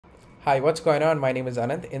Hi, what's going on? My name is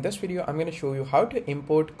Anand. In this video, I'm going to show you how to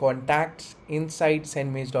import contacts inside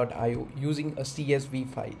SendMails.io using a CSV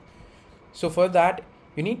file. So for that,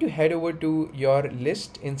 you need to head over to your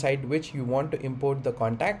list inside which you want to import the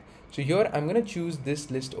contact. So here, I'm going to choose this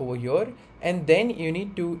list over here, and then you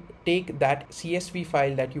need to take that CSV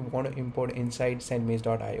file that you want to import inside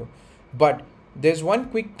SendMails.io. But there's one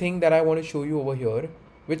quick thing that I want to show you over here,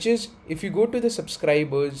 which is if you go to the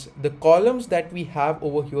subscribers, the columns that we have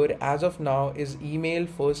over here as of now is email,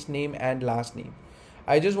 first name and last name.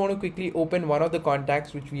 I just want to quickly open one of the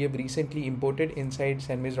contacts which we have recently imported inside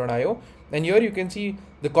SendMails.io, and here you can see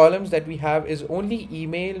the columns that we have is only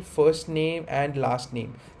email, first name and last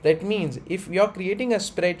name. That means if you're creating a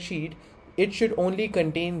spreadsheet, it should only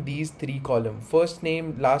contain these three columns: first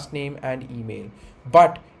name, last name and email.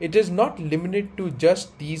 But it is not limited to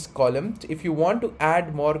just these columns. If you want to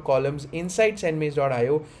add more columns inside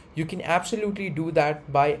SendMails.io, you can absolutely do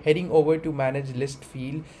that by heading over to manage list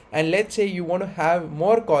field, and let's say you want to have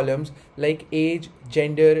more columns like age,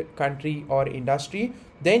 gender, country or industry,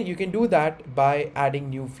 then you can do that by adding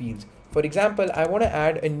new fields. For example, I want to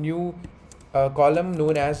add a new column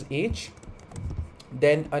known as age,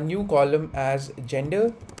 then a new column as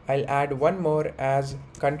gender. I'll add one more as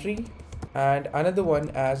country and another one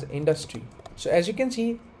as industry. So as you can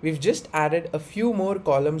see, we've just added a few more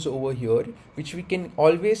columns over here which we can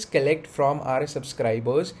always collect from our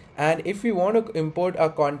subscribers. And if we want to import a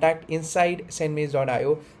contact inside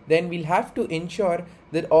SendMails.io, then we'll have to ensure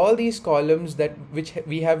that all these columns which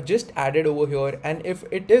we have just added over here, and if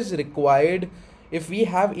it is required, if we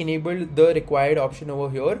have enabled the required option over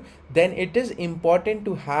here, then it is important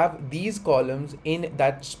to have these columns in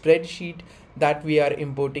that spreadsheet that we are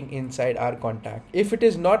importing inside our contact. If it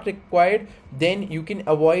is not required, then you can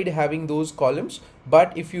avoid having those columns.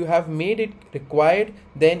 But if you have made it required,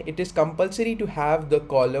 then it is compulsory to have the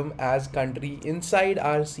column as country inside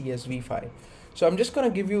our CSV file. So I'm just going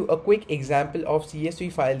to give you a quick example of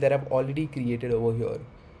CSV file that I've already created over here.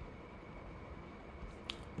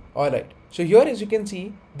 Alright, so here as you can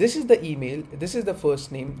see, this is the email, this is the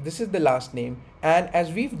first name, this is the last name, and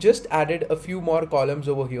as we've just added a few more columns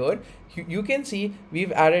over here, you can see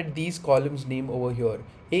we've added these columns name over here: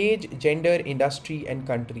 age, gender, industry and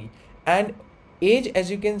country. And age,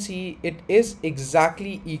 as you can see, it is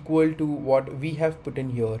exactly equal to what we have put in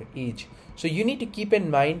here, age. So you need to keep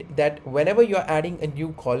in mind that whenever you're adding a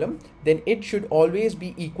new column, then it should always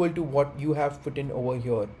be equal to what you have put in over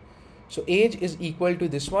here. So age is equal to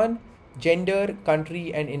this one, gender,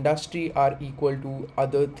 country and industry are equal to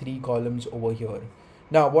other three columns over here.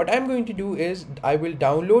 Now what I'm going to do is I will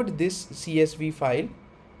download this CSV file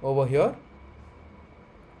over here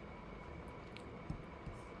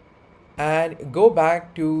and go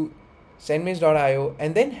back to SendMails.io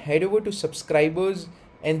and then head over to subscribers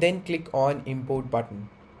and then click on import button.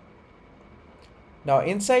 Now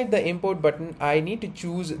inside the import button, I need to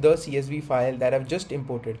choose the CSV file that I've just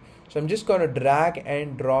imported. So I'm just going to drag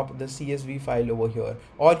and drop the CSV file over here,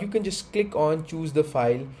 or you can just click on choose the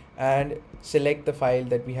file and select the file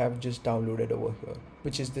that we have just downloaded over here,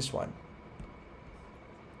 which is this one.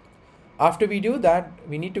 After we do that,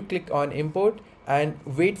 we need to click on import and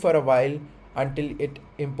wait for a while until it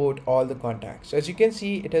import all the contacts. So as you can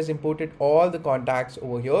see, it has imported all the contacts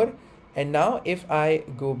over here. And now if I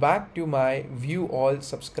go back to my view all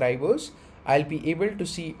subscribers, I'll be able to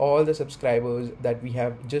see all the subscribers that we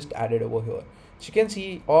have just added over here. So you can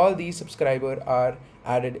see all these subscribers are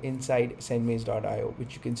added inside SendMails.io,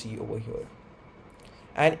 which you can see over here.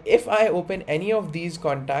 And if I open any of these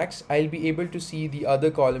contacts, I'll be able to see the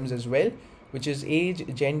other columns as well, which is age,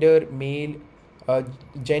 gender, male,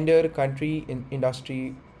 gender, country,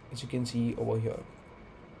 industry, as you can see over here.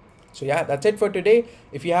 So yeah, that's it for today.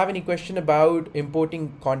 If you have any question about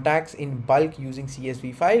importing contacts in bulk using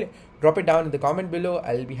CSV file, drop it down in the comment below.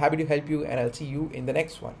 I'll be happy to help you, and I'll see you in the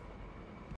next one.